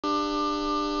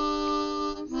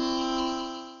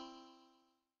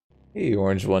Hey,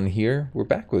 Orange One here. We're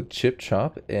back with Chip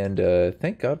Chop, and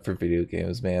thank God for video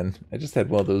games, man. I just had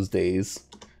one of those days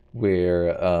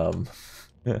where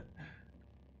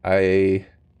I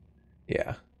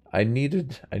yeah, I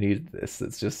needed this.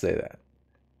 Let's just say that.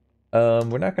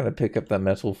 We're not gonna pick up that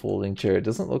metal folding chair. It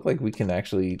doesn't look like we can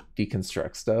actually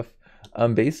deconstruct stuff.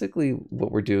 Basically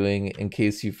what we're doing, in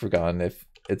case you've forgotten,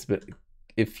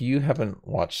 if you haven't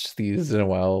watched these in a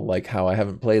while, like how I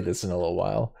haven't played this in a little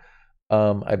while.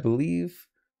 I believe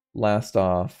last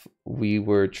off we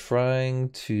were trying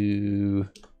to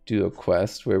do a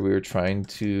quest where we were trying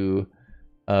to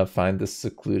find this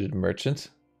secluded merchant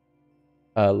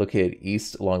located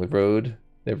east along the road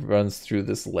that runs through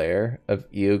this lair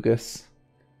of Eogus,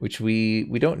 which we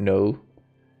don't know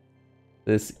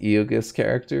this Eogus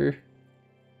character.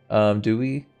 Do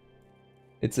we?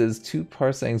 It says 2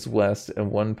 parsangs west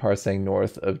and 1 parsang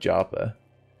north of Joppa.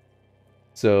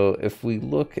 So if we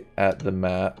look at the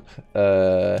map,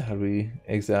 how do we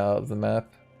exit out of the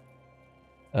map?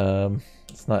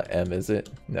 It's not M, is it?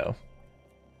 No.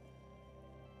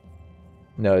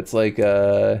 No, it's like,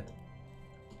 no.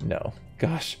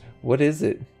 Gosh, what is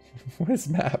it? What is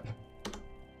map?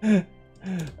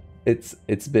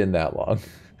 It's been that long.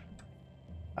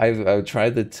 I've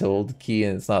tried the tilde key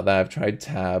and it's not that. I've tried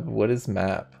tab. What is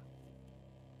map?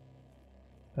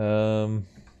 Um,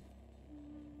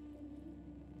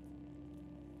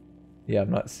 yeah,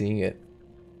 I'm not seeing it.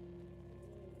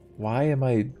 Why am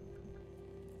I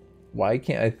Why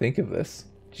can't I think of this?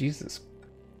 Jesus.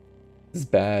 This is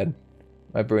bad.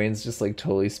 My brain's just like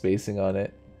totally spacing on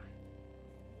it.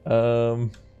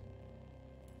 Um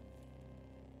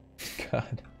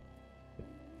God.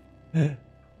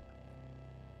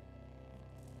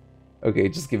 Okay,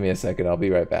 just give me a second. I'll be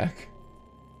right back.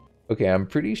 Okay, I'm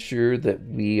pretty sure that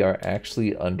we are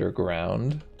actually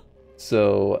underground.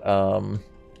 So,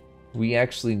 we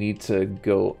actually need to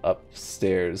go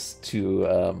upstairs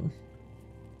to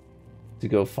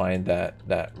go find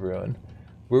that ruin.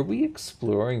 Were we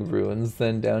exploring ruins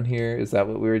then down here? Is that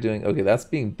what we were doing? Okay, that's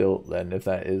being built then, if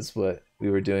that is what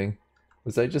we were doing.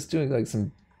 Was I just doing like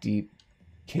some deep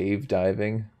cave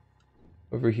diving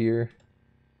over here?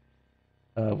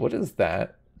 What is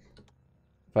that?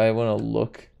 If I want to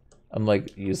look, I'm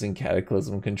like using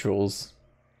cataclysm controls.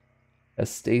 A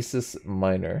stasis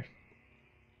miner.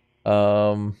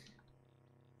 Um,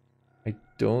 I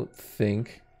don't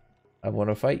think I want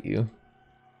to fight you,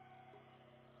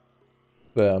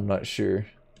 but I'm not sure.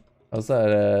 How's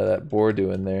that boar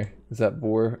doing there? Is that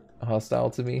boar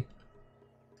hostile to me?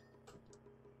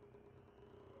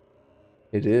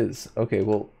 It is. Okay,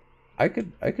 well, I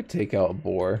could take out a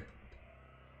boar.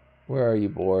 Where are you,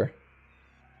 boar?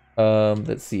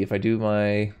 Let's see if I do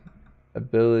my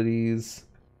abilities.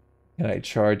 Can I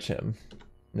charge him?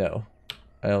 No,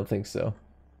 I don't think so.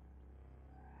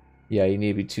 Yeah, you need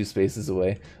to be 2 spaces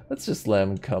away. Let's just let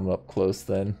him come up close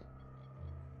then.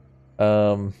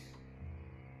 Um,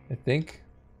 I think,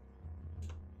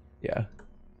 yeah.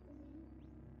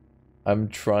 I'm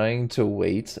trying to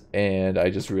wait, and I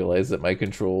just realized that my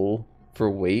control for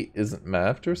wait isn't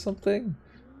mapped or something.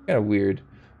 Kind of weird.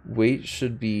 Wait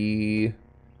should be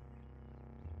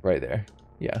right there.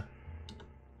 Yeah.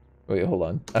 Wait, hold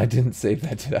on. I didn't save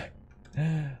that, did I?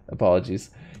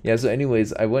 Apologies. Yeah, so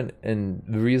anyways, I went, and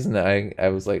the reason that I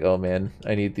was like, oh man,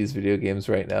 I need these video games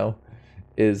right now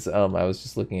is I was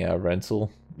just looking at a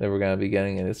rental that we're gonna be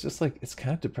getting, and it's just like, it's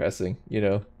kind of depressing, you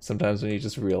know, sometimes when you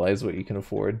just realize what you can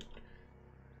afford.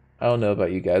 I don't know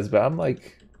about you guys, but I'm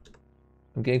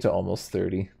getting to almost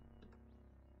 30,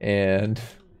 and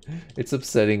it's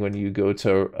upsetting when you go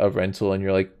to a rental and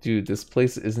you're like, dude, this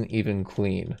place isn't even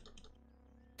clean.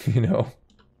 You know?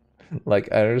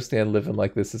 Like, I understand living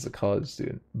like this as a college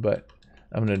student, but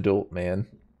I'm an adult man.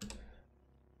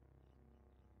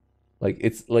 Like,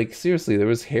 it's like, seriously, there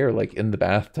was hair like in the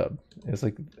bathtub. It's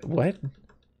like, what?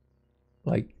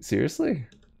 Like, seriously?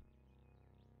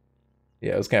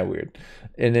 Yeah, it was kind of weird.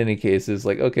 In any case, it's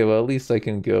like, okay, well, at least I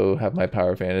can go have my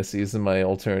power fantasies in my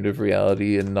alternative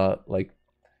reality and not like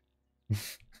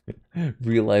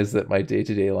realize that my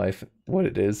day-to-day life, what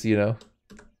it is, you know?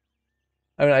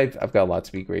 I mean, I've got a lot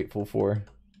to be grateful for.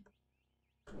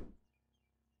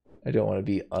 I don't want to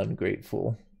be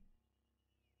ungrateful.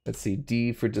 Let's see,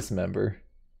 D for dismember.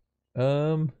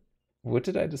 Um, what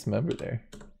did I dismember there?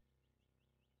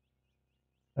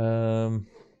 Um,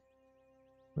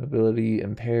 mobility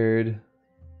impaired.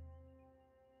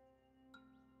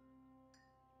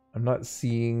 I'm not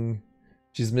seeing.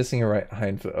 She's missing her right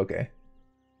hind foot. Okay.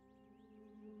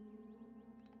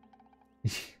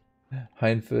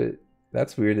 Hind foot.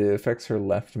 That's weird. It affects her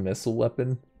left missile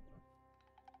weapon.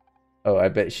 Oh, I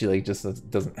bet she like just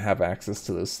doesn't have access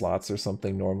to those slots or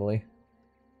something normally.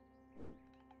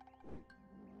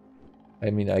 I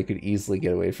mean, I could easily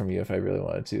get away from you if I really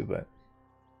wanted to, but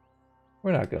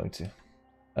we're not going to.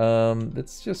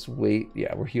 Let's just wait.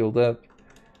 Yeah, we're healed up.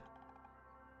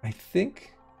 I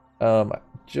think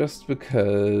just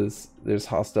because there's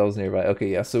hostiles nearby. Okay,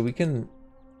 yeah, so we can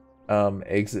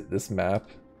exit this map.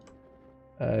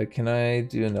 Can I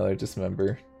do another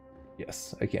dismember?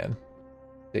 Yes, I can.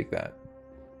 Take that.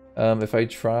 If I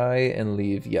try and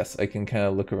leave, yes, I can kind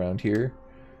of look around here.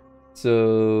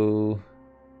 So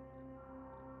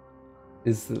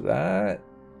is that...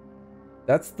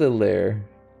 That's the lair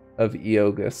of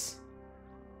Eogus.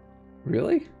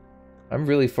 Really? I'm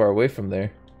really far away from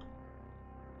there.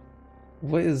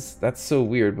 What is... That's so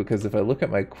weird, because if I look at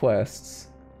my quests...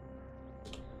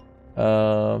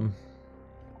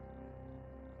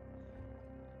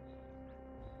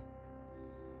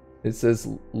 It says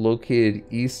located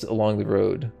east along the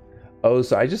road. Oh,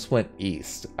 so I just went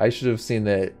east. I should have seen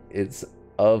that it's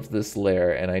of this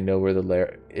lair, and I know where the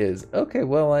lair is. Okay,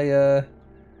 well, I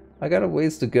got a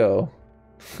ways to go.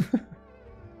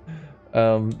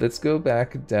 Let's go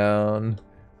back down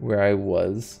where I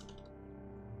was.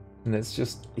 And let's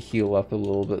just heal up a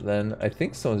little bit then. I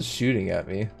think someone's shooting at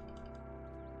me.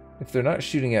 If they're not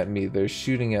shooting at me, they're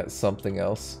shooting at something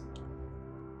else.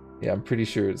 Yeah, I'm pretty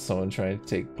sure it's someone trying to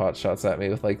take pot shots at me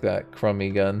with like that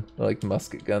crummy gun, like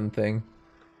musket gun thing.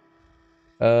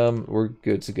 We're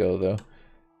good to go though.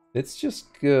 Let's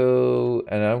just go,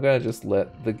 and I'm gonna just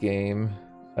let the game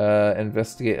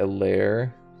investigate a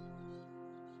lair.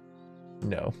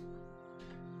 No.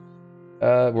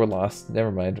 We're lost.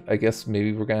 Never mind. I guess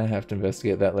maybe we're gonna have to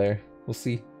investigate that lair. We'll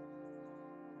see.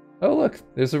 Oh look,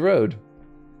 there's a road.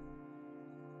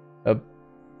 A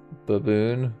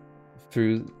baboon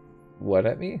through what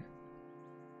at me?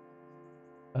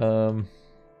 Oh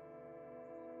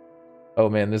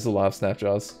man, there's a lot of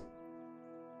snapjaws.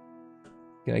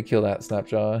 Can I kill that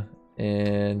snapjaw?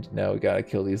 And now we gotta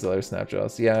kill these other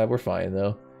snapjaws. Yeah, we're fine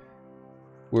though.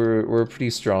 We're a pretty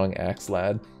strong axe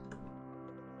lad.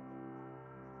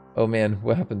 Oh man,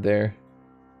 what happened there?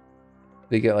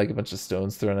 They get like a bunch of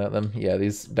stones thrown at them. Yeah,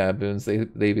 these baboons, they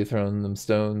be throwing them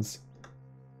stones.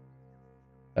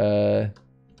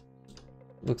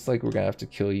 Looks like we're gonna have to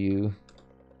kill you.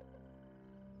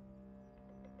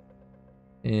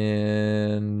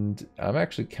 And I'm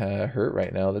actually kind of hurt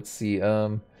right now. Let's see.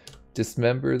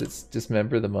 Dismember. Let's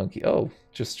dismember the monkey. Oh,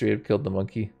 just straight up killed the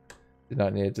monkey. Did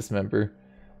not need to dismember.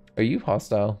 Are you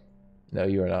hostile? No,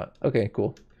 you are not. Okay,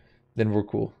 cool. Then we're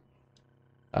cool.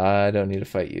 I don't need to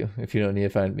fight you. If you don't need to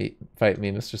fight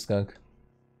me, Mr. Skunk.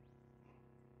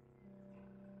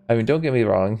 I mean, don't get me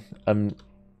wrong.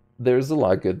 There's a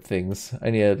lot of good things.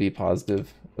 I need to be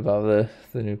positive about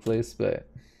the new place, but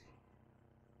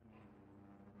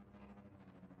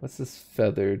what's this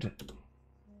feathered?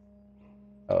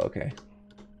 Oh, okay.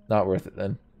 Not worth it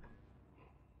then.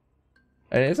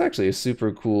 And it's actually a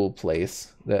super cool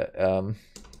place that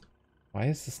why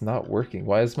is this not working?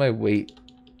 Why is my weight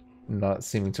not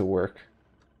seeming to work?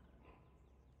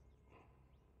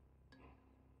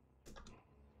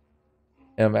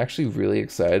 And I'm actually really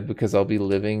excited because I'll be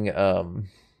living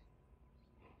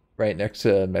right next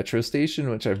to a metro station,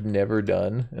 which I've never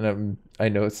done. And I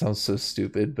know it sounds so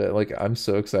stupid, but like I'm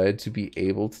so excited to be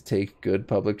able to take good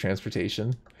public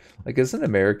transportation. Like as an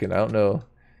American, I don't know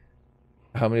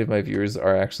how many of my viewers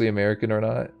are actually American or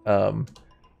not.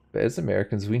 But as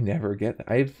Americans, we never get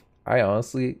I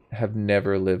honestly have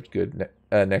never lived good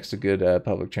next to good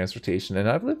public transportation, and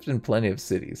I've lived in plenty of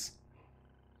cities.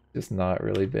 Just not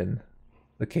really been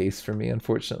the case for me,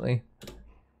 unfortunately.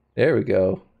 There we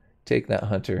go. Take that,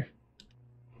 hunter.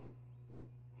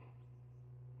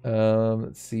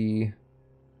 Let's see.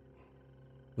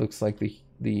 Looks like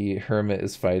the hermit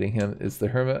is fighting him. Is the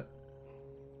hermit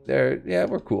there? Yeah,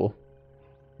 we're cool.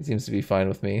 He seems to be fine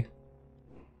with me.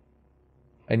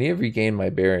 I need to regain my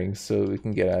bearings so we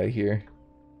can get out of here.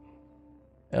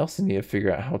 I also need to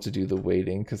figure out how to do the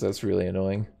waiting because that's really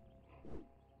annoying.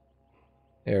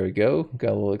 There we go.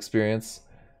 Got a little experience.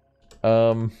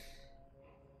 I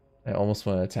almost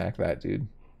want to attack that dude.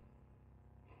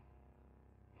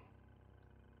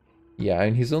 Yeah, I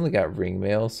mean, he's only got ring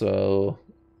mail, so...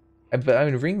 But, I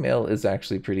mean, ring mail is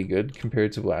actually pretty good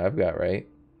compared to what I've got, right?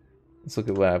 Let's look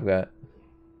at what I've got.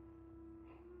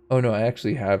 Oh, no, I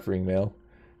actually have ring mail.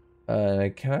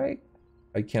 I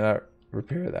cannot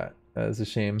repair that. That is a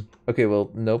shame. Okay,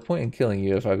 well, no point in killing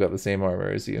you if I've got the same armor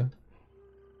as you.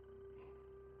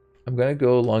 I'm gonna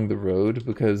go along the road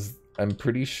because I'm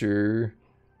pretty sure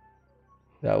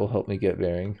that will help me get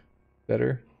bearing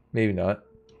better. Maybe not.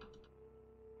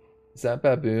 Is that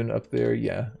baboon up there?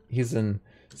 Yeah, he's in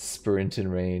sprinting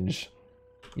range.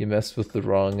 You messed with the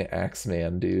wrong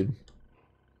Axeman, dude.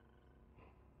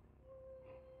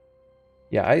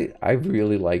 Yeah, I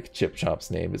really like Chip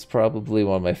Chop's name. It's probably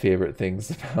one of my favorite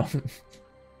things about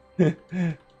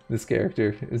this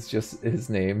character is just his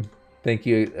name. Thank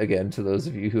you again to those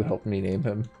of you who helped me name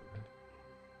him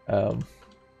um,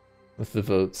 with the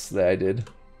votes that I did.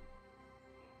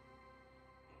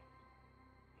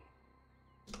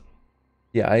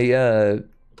 Yeah,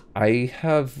 I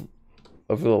have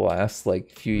over the last like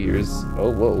few years.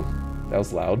 Oh, whoa, that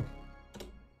was loud.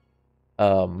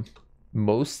 Um,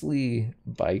 mostly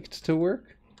biked to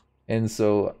work, and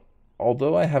so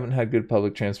although I haven't had good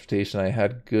public transportation, I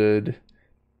had good.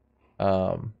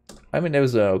 Um, I mean, it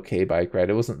was an okay bike ride.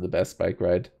 It wasn't the best bike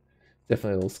ride.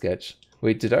 Definitely a little sketch.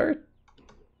 Wait, did our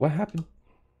what happened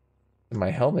to my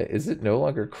helmet? Is it no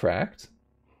longer cracked?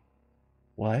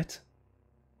 What?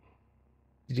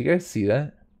 Did you guys see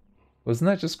that? Wasn't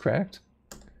that just cracked?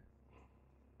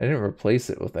 I didn't replace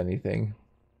it with anything.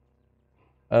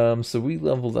 So we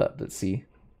leveled up. Let's see.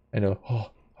 I know.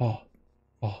 Oh, oh,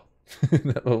 oh.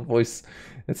 That little voice.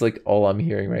 It's like all I'm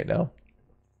hearing right now.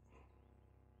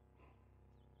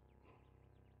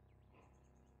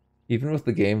 Even with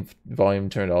the game volume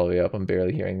turned all the way up, I'm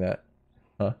barely hearing that.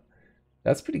 Huh.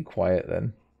 That's pretty quiet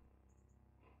then.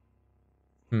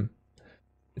 Hmm.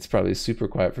 It's probably super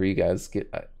quiet for you guys.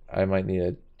 I might need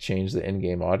to change the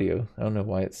in-game audio. I don't know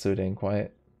why it's so dang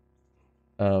quiet.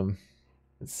 Um,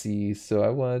 let's see. So I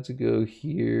wanted to go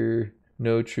here.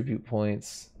 No tribute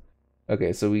points.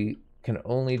 Okay, so we can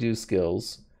only do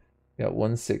skills. Got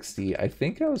 160. I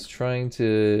think I was trying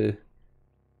to...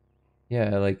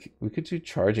 Yeah, like, we could do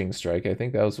charging strike. I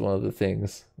think that was one of the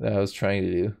things that I was trying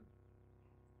to do.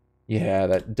 Yeah,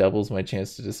 that doubles my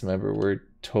chance to dismember. We're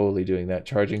totally doing that.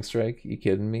 Charging strike? You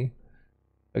kidding me?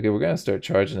 Okay, we're gonna start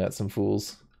charging at some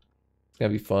fools. It's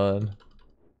gonna be fun.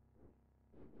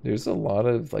 There's a lot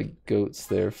of, like, goats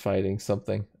there fighting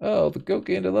something. Oh, the goat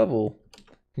gained a level.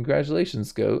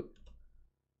 Congratulations, goat.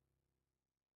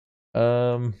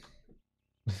 Um,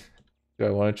 do I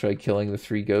want to try killing the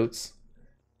 3 goats?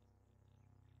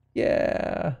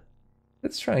 Yeah.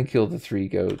 Let's try and kill the 3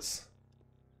 goats.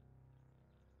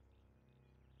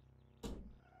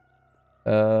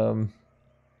 You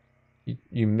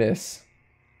miss.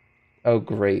 Oh,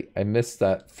 great. I missed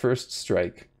that first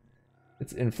strike.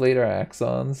 Let's inflate our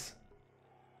axons.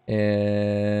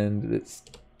 And let's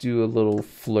do a little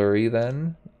flurry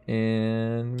then.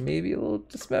 And maybe a little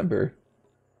dismember.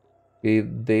 Okay,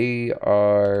 they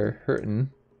are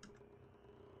hurting.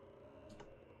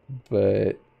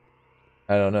 But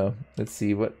I don't know. Let's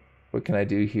see what can I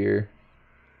do here.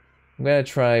 I'm gonna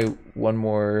try one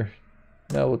more.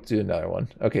 No, we'll do another one.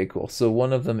 Okay, cool. So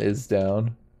one of them is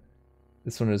down.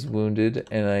 This one is wounded,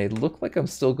 and I look like I'm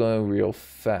still going real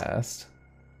fast.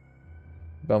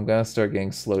 But I'm gonna start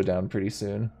getting slowed down pretty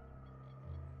soon.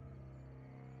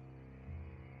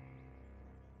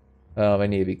 I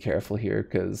need to be careful here,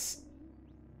 because...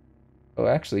 Oh,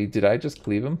 actually, did I just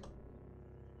cleave him?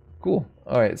 Cool.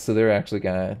 Alright, so they're actually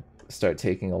gonna start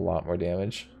taking a lot more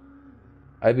damage.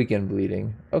 I begin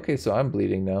bleeding. Okay, so I'm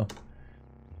bleeding now.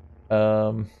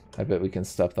 I bet we can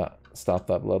stop that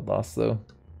blood loss, though.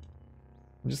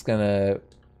 I'm just gonna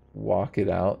walk it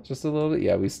out just a little bit.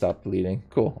 Yeah, we stopped bleeding.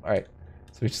 Cool. Alright.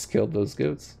 So we just killed those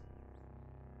goats.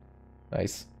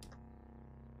 Nice.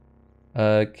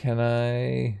 Can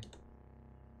I...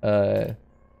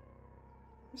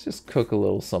 let's just cook a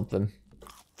little something.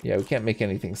 Yeah, we can't make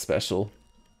anything special.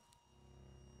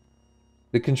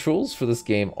 The controls for this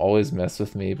game always mess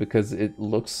with me because it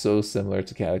looks so similar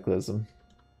to Cataclysm.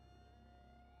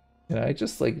 Can I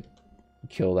just, like,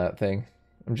 kill that thing?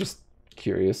 I'm just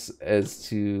curious as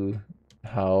to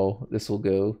how this will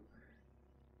go.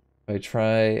 If I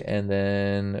try and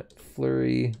then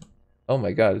flurry... Oh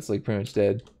my god, it's like pretty much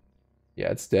dead.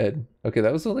 Yeah, it's dead. Okay,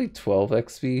 that was only 12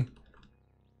 XP.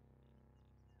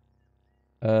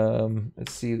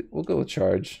 Let's see. We'll go with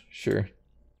charge. Sure.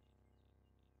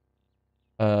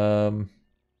 There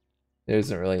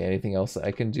isn't really anything else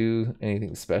I can do.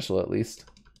 Anything special, at least.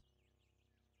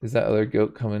 Is that other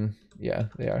goat coming? Yeah,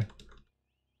 they are.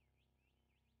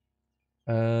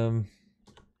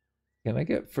 Can I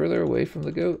get further away from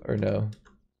the goat, or no?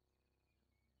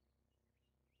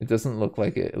 It doesn't look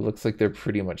like it. It looks like they're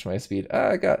pretty much my speed. Ah,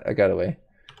 I got away.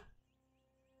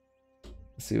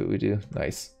 Let's see what we do.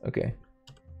 Nice. Okay.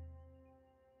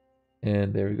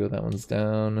 And there we go. That one's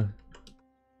down.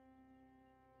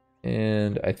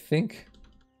 And I think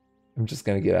I'm just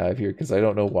gonna get out of here because I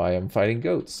don't know why I'm fighting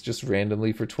goats just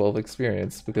randomly for 12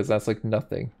 experience, because that's like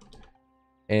nothing.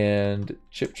 And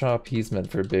Chip Chop, he's meant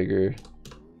for bigger.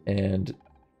 And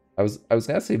I was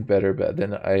gonna say better, but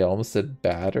then I almost said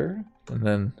badder. And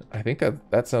then I think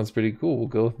that sounds pretty cool. We'll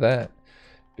go with that.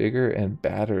 Bigger and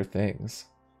badder things.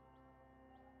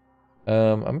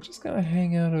 I'm just gonna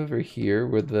hang out over here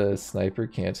where the sniper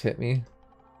can't hit me.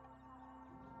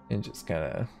 And just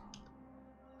kinda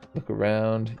look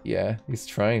around. Yeah, he's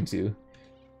trying to.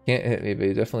 Can't hit me, but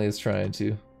he definitely is trying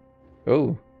to.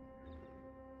 Oh.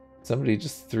 Somebody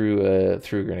just threw a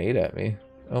grenade at me.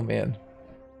 Oh man.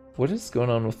 What is going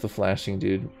on with the flashing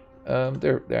dude?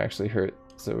 They're actually hurt,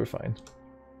 so we're fine.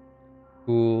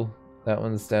 Cool. That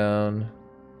one's down.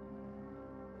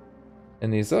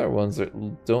 And these other ones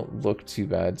don't look too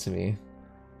bad to me.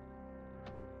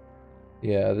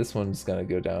 Yeah, this one's gonna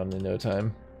go down in no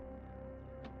time.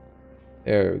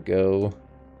 There we go.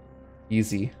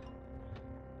 Easy.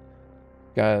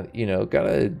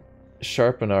 Gotta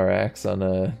sharpen our axe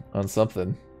on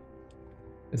something,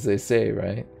 as they say,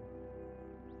 right?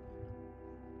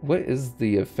 What is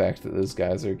the effect that those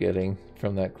guys are getting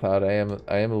from that cloud? I am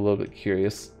a little bit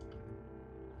curious.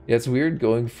 Yeah, it's weird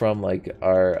going from like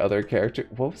our other character.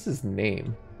 What was his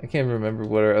name? I can't remember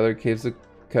what our other Caves of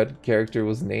Cut character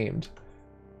was named.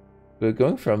 But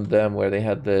going from them where they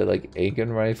had the like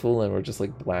Aegon rifle and were just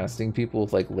like blasting people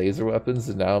with like laser weapons,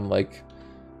 and now I'm like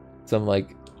some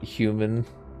like human,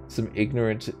 some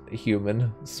ignorant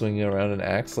human swinging around an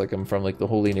axe like I'm from like the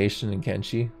Holy Nation in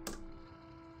Kenshi.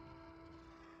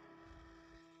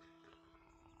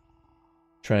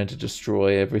 Trying to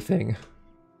destroy everything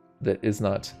that is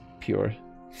not pure.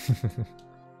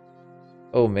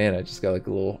 Oh man, I just got like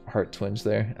a little heart twinge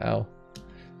there. Ow.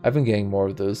 I've been getting more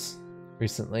of those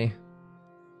recently.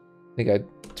 I think I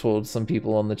told some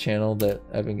people on the channel that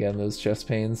I've been getting those chest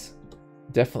pains.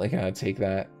 Definitely gotta take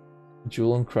that.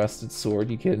 Jewel encrusted sword,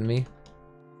 you kidding me?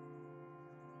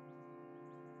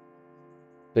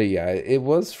 But yeah, it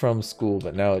was from school,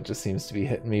 but now it just seems to be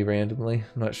hitting me randomly.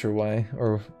 I'm not sure why,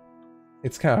 or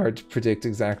it's kind of hard to predict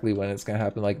exactly when it's gonna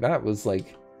happen. Like that was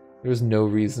like, there was no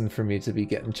reason for me to be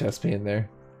getting chest pain there.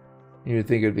 You would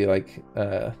think it would be like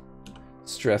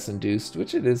stress induced,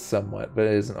 which it is somewhat, but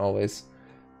it isn't always.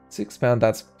 6 pound,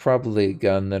 that's probably a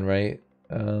gun then, right?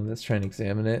 Let's try and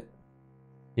examine it.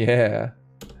 Yeah.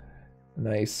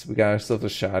 Nice. We got ourselves a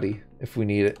shotty if we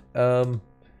need it.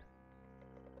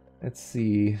 Let's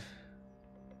see.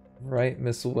 Right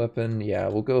missile weapon. Yeah,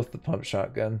 we'll go with the pump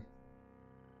shotgun.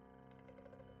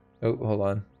 Oh, hold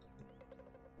on.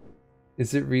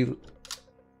 Is it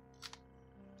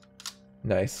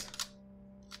Nice.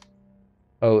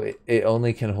 Oh, it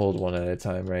only can hold one at a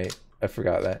time, right? I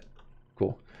forgot that.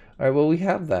 Cool. Alright, well, we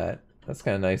have that. That's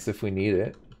kind of nice if we need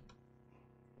it.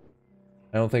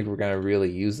 I don't think we're going to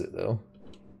really use it, though.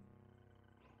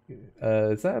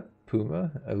 Is that a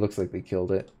puma? It looks like they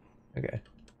killed it. Okay.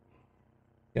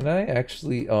 Can I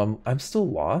actually... I'm still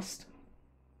lost?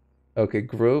 Okay,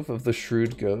 Grove of the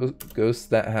Shrewd Ghost.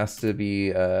 That has to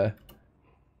be, that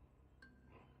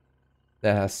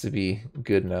has to be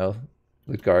good now.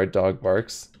 The guard dog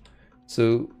barks.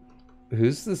 So,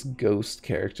 who's this ghost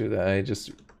character that I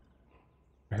just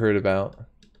heard about?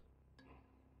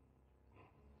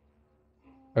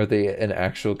 Are they an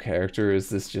actual character, or is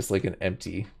this just like an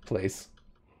empty place?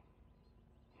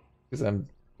 Because I'm...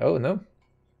 Oh, no.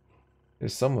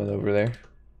 There's someone over there.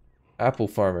 Apple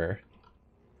farmer.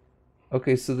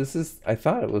 Okay, so this is... I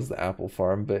thought it was the apple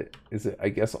farm, but is it, I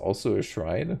guess, also a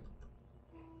shrine?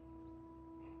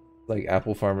 Like,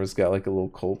 apple farmers got like a little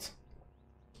cult.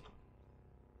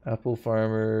 Apple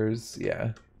farmers...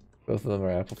 Yeah. Both of them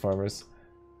are apple farmers.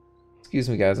 Excuse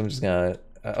me, guys. I'm just gonna...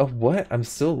 oh, what? I'm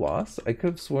still lost? I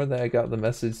could have sworn that I got the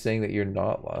message saying that you're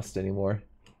not lost anymore.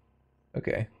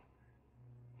 Okay.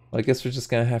 Well, I guess we're just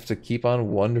gonna have to keep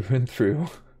on wandering through.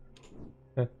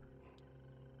 There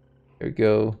we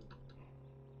go.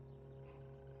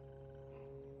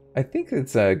 I think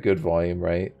it's a good volume,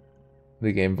 right?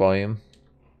 The game volume.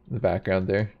 The background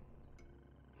there.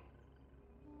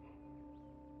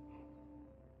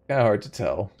 Kinda hard to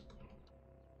tell.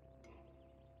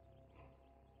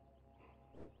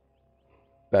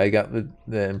 But I got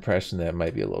the impression that it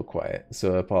might be a little quiet,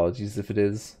 so apologies if it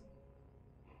is.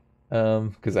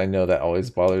 Because I know that always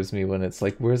bothers me when it's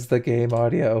like, where's the game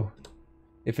audio?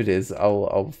 If it is,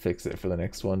 I'll fix it for the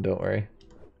next one, don't worry.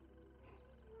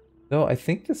 No, I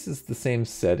think this is the same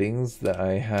settings that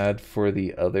I had for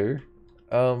the other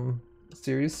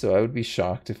series, so I would be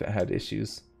shocked if it had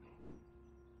issues.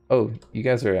 Oh, you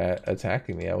guys are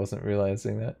attacking me. I wasn't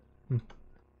realizing that.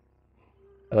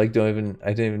 I didn't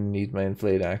even need my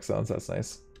inflated axons. That's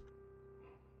nice.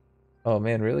 Oh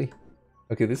man, really?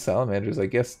 Okay, these salamanders, I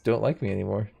guess, don't like me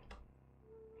anymore.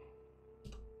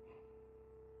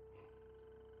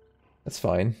 That's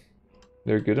fine.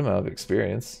 They're a good amount of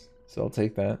experience, so I'll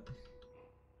take that.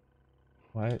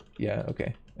 What? Yeah,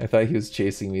 okay. I thought he was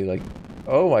chasing me like,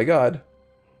 oh my god.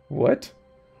 What?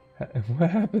 What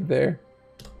happened there?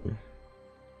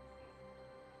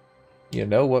 You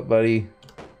know what, buddy?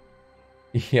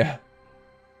 Yeah.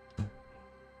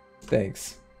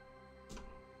 Thanks.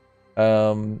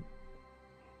 Okay,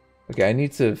 I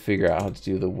need to figure out how to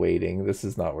do the waiting. This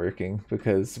is not working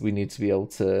because we need to be able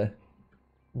to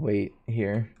wait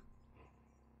here.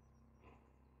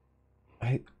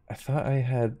 I thought I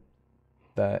had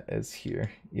that as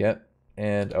here. Yep.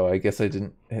 And oh, I guess I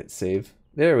didn't hit save.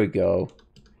 There we go.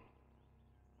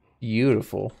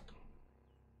 Beautiful.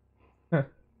 All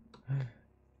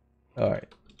right.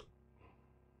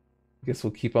 Guess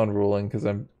we'll keep on rolling because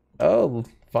I'm... Oh,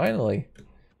 finally.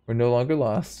 We're no longer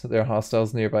lost. There are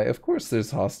hostiles nearby. Of course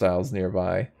there's hostiles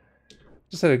nearby.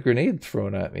 Just had a grenade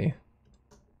thrown at me.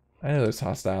 I know there's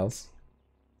hostiles.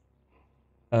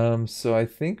 So I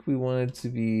think we wanted to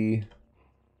be...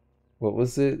 What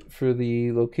was it for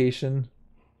the location?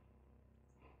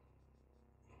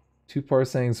 2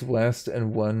 parsangs west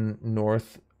and 1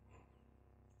 north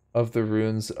of the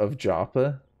ruins of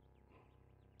Joppa.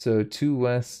 So 2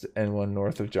 west and 1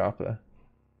 north of Joppa.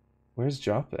 Where's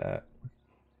Joppa at?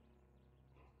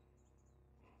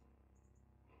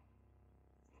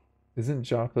 Isn't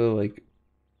Joppa like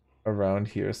around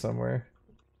here somewhere?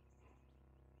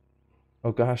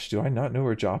 Oh gosh, do I not know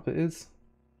where Joppa is?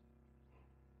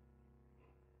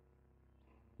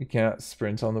 You cannot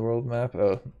sprint on the world map?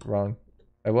 Oh, wrong.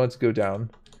 I want to go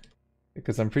down.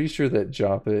 Because I'm pretty sure that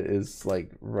Joppa is like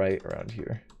right around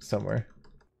here somewhere.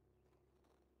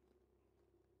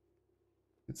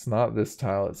 It's not this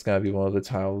tile, it's gotta be one of the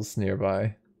tiles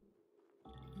nearby.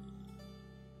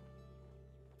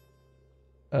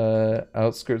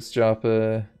 Outskirts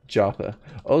Joppa. Joppa.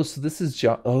 Oh, so this is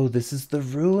this is the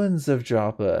ruins of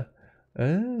Joppa.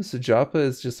 Oh, so Joppa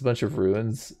is just a bunch of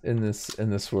ruins in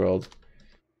this world.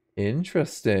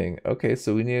 Interesting. Okay,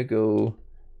 so we need to go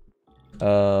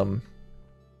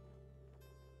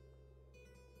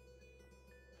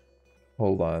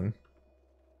hold on.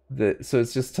 So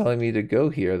it's just telling me to go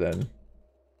here then.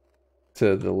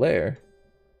 To the lair.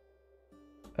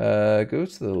 Go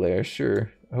to the lair,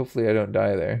 sure. Hopefully I don't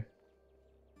die there.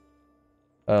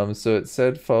 So it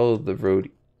said follow the road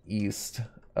east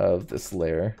of this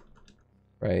lair,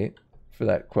 right? For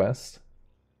that quest.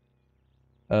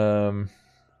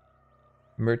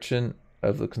 Merchant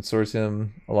of the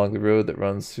consortium along the road that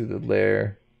runs through the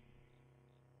lair.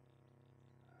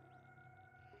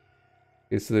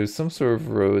 Okay, so there's some sort of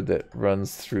road that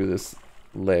runs through this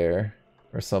lair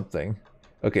or something.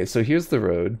 Okay, so here's the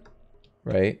road,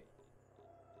 right?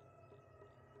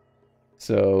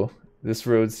 So this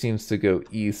road seems to go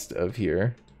east of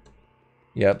here.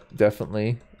 Yep,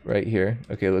 definitely right here.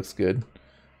 Okay, looks good.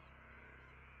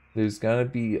 There's gotta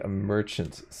be a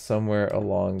merchant somewhere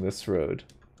along this road.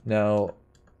 Now,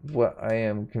 what I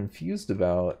am confused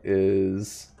about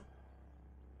is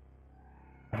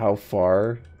how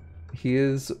far he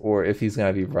is, or if he's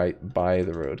gonna be right by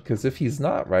the road. Because if he's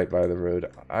not right by the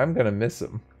road, I'm gonna miss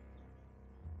him.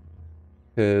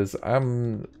 Because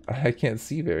I can't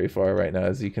see very far right now,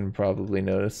 as you can probably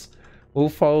notice. We'll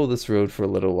follow this road for a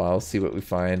little while, see what we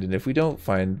find, and if we don't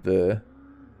find the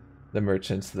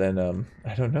merchants, then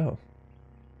I don't know.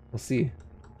 We'll see.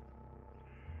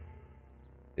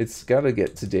 It's gotta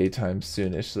get to daytime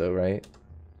soonish though, right?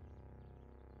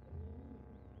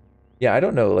 Yeah, I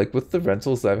don't know, like with the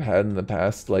rentals I've had in the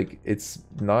past, like it's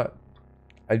not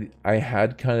I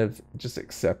had kind of just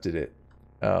accepted it.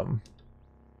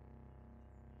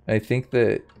 I think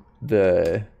that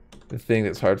the thing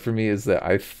that's hard for me is that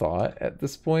I thought at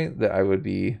this point that I would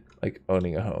be like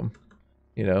owning a home,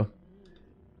 you know?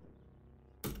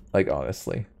 Like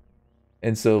honestly.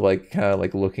 And so like kind of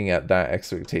like looking at that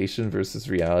expectation versus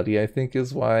reality, I think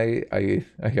is why I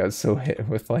got so hit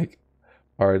with like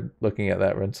hard looking at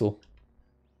that rental.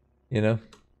 You know?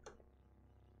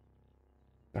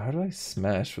 How do I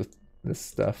smash with this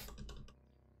stuff?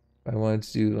 If I wanted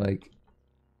to do like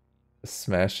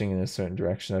smashing in a certain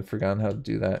direction, I've forgotten how to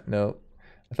do that. No.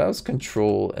 I thought it was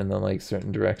control and then like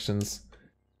certain directions.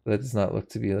 That does not look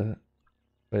to be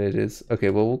what it is. Okay,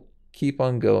 well we'll keep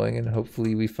on going and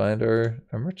hopefully we find our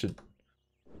merchant.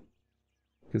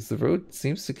 Because the road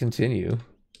seems to continue.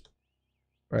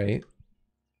 Right?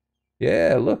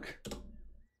 Yeah, look.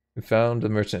 We found the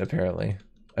merchant apparently.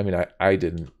 I mean I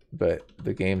didn't, but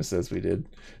the game says we did.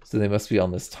 So they must be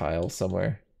on this tile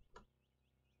somewhere.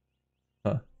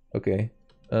 Huh. Okay.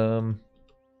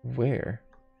 Where?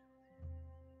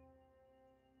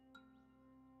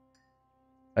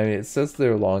 I mean, it says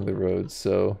they're along the road,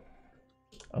 so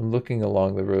I'm looking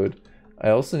along the road. I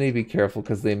also need to be careful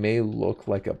because they may look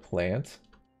like a plant.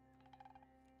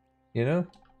 You know?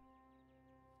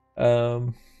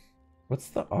 What's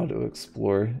the auto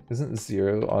explore? Isn't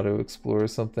zero auto explore or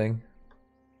something?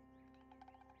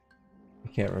 I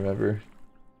can't remember.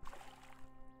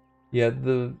 Yeah,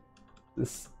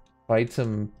 this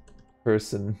item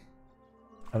person.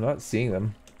 I'm not seeing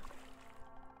them.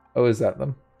 Oh, is that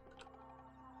them?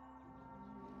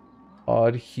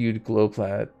 Odd-hued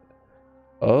glowplat.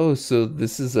 Oh, so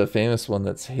this is a famous one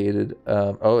that's hated.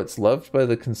 Oh, it's loved by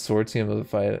the consortium of the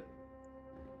fight.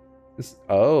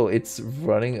 Oh, it's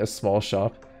running a small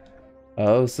shop.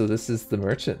 Oh, so this is the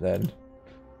merchant then.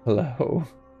 Hello.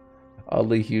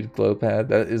 Oddly hued glow pad.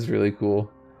 That is really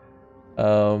cool.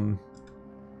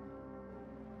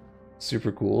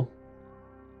 Super cool.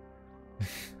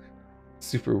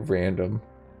 Super random.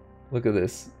 Look at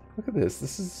this. Look at this.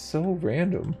 This is so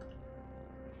random.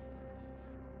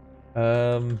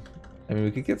 I mean,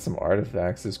 we could get some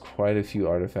artifacts. There's quite a few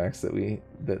artifacts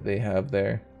that they have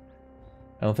there.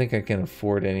 I don't think I can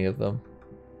afford any of them.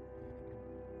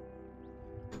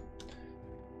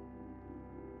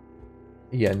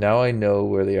 Yeah, now I know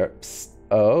where they are. Psst.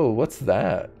 Oh, what's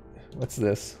that? What's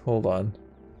this? Hold on.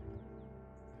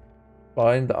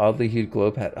 Find the oddly hued glow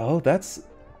pad. Oh, that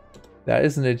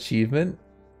is an achievement.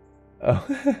 Oh.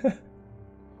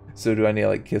 So do I need to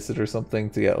like kiss it or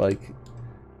something to get like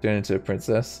turn into a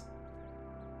princess?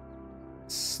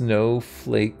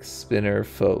 Snowflake spinner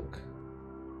folk.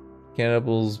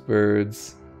 Cannibals,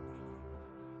 birds.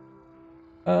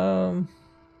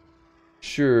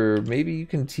 Sure, maybe you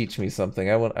can teach me something.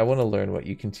 I want to learn what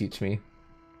you can teach me.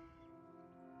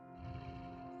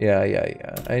 Yeah.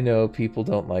 I know people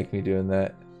don't like me doing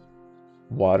that.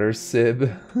 Water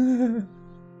sib.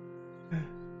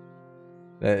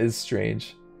 That is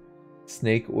strange.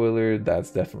 Snake oiler,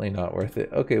 that's definitely not worth it.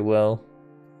 Okay, well,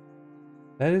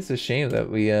 that is a shame that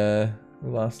we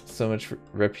lost so much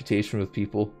reputation with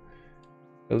people.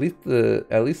 At least the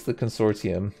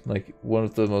consortium, like one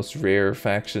of the most rare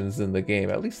factions in the game,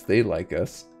 at least they like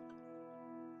us.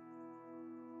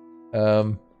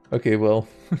 Okay, well,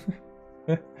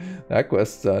 that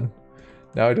quest's done.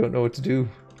 Now I don't know what to do.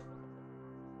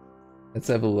 Let's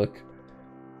have a look.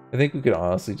 I think we could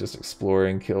honestly just explore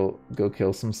and go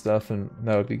kill some stuff, and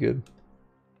that would be good.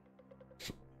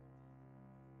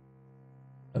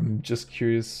 I'm just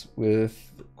curious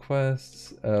with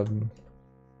quests.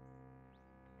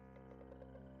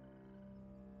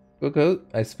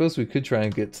 I suppose we could try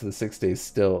and get to the 6 days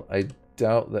still. I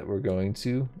doubt that we're going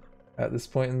to at this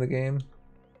point in the game.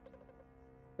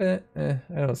 I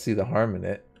don't see the harm in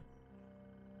it.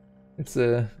 Let's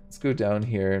go down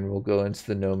here and we'll go into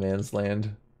the no man's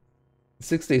land.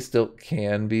 6 days still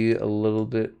can be a little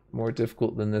bit more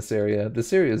difficult than this area.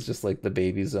 This area is just like the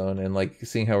baby zone, and like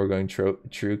seeing how we're going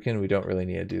Trukin, we don't really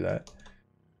need to do that.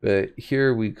 But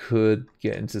here we could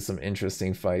get into some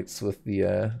interesting fights with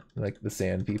the like the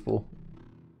sand people.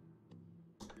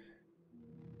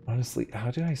 Honestly, how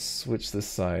do I switch this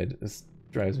side? This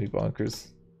drives me bonkers.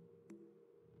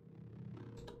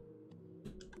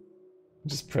 I'm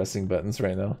just pressing buttons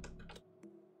right now.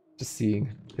 Just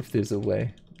seeing if there's a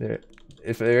way.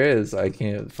 If there is, I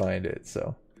can't find it,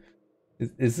 so.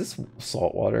 Is this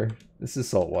salt water? This is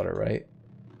salt water, right?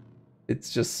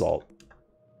 It's just salt.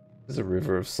 There's a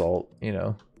river of salt, you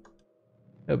know.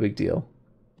 No big deal.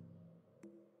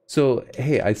 So,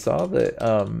 hey, I saw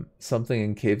that something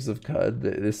in Caves of Cud,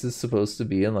 that this is supposed to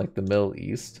be in like the Middle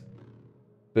East.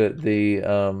 But they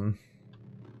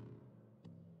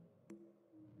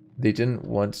didn't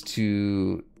want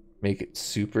to make it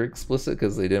super explicit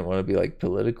because they didn't want to be like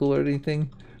political or anything.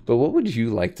 But what would you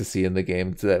like to see in the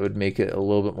game that would make it a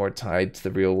little bit more tied to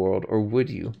the real world? Or would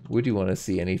you? Would you want to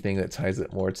see anything that ties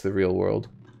it more to the real world?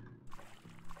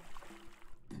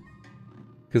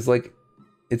 Because, like,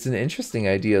 it's an interesting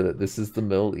idea that this is the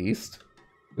Middle East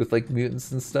with, like,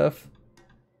 mutants and stuff.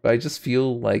 But I just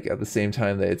feel like at the same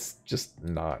time that it's just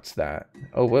not that.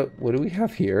 Oh, what do we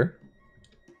have here?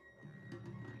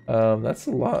 That's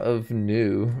a lot of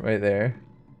new right there.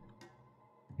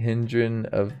 Hindran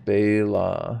of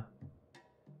Bela.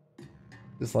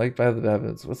 Disliked by the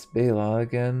Bevins. What's Bela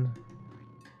again?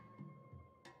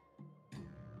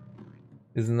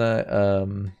 Isn't that, I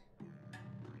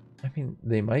mean,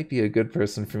 they might be a good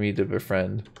person for me to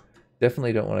befriend.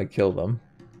 Definitely don't want to kill them.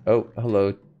 Oh,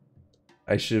 hello.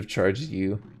 I should have charged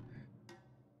you.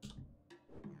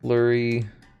 Flurry.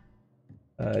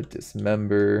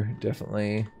 Dismember,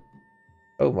 definitely.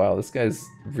 Oh wow, this guy's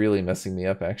really messing me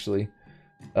up actually.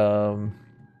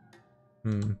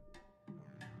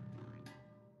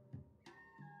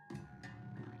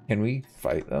 Can we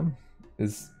fight them?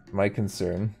 Is my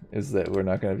concern is that we're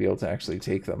not going to be able to actually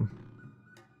take them.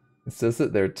 It says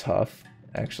that they're tough,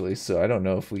 actually, so I don't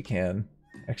know if we can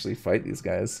actually fight these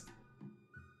guys.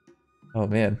 Oh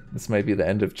man, this might be the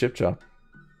end of Chip Chop.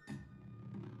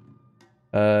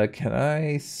 Can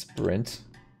I sprint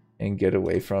and get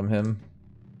away from him?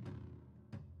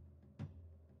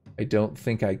 I don't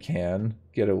think I can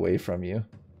get away from you.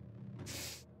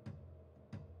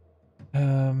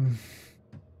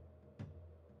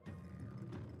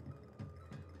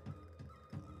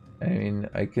 I mean,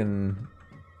 I can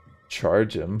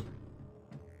charge him.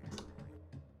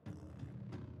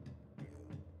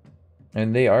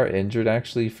 And they are injured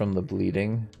actually from the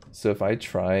bleeding. So if I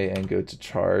try and go to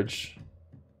charge,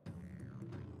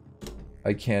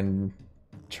 I can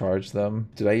charge them.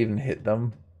 Did I even hit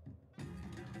them?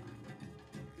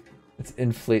 Let's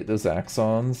inflate those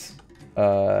axons.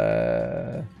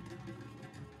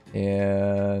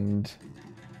 And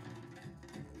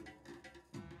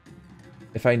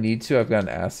if I need to, I've got an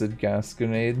acid gas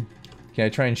grenade. Can I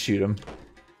try and shoot him?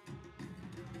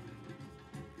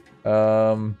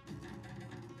 That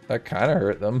kind of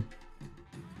hurt them.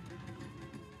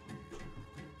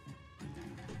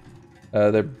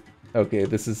 They're okay.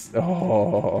 This is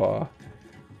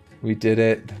we did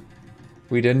it.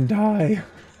 We didn't die.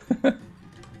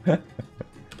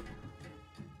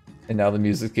 And now the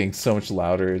music's getting so much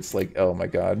louder. It's like, oh my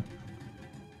god.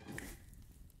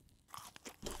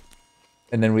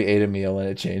 And then we ate a meal and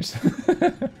it changed.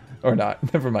 Or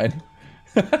not. Never mind.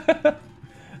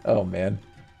 Oh man.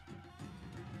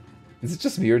 Is it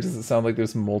just me or does it sound like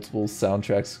there's multiple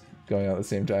soundtracks going on at the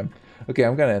same time? Okay,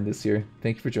 I'm gonna end this here.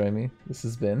 Thank you for joining me. This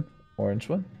has been Orange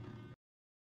One.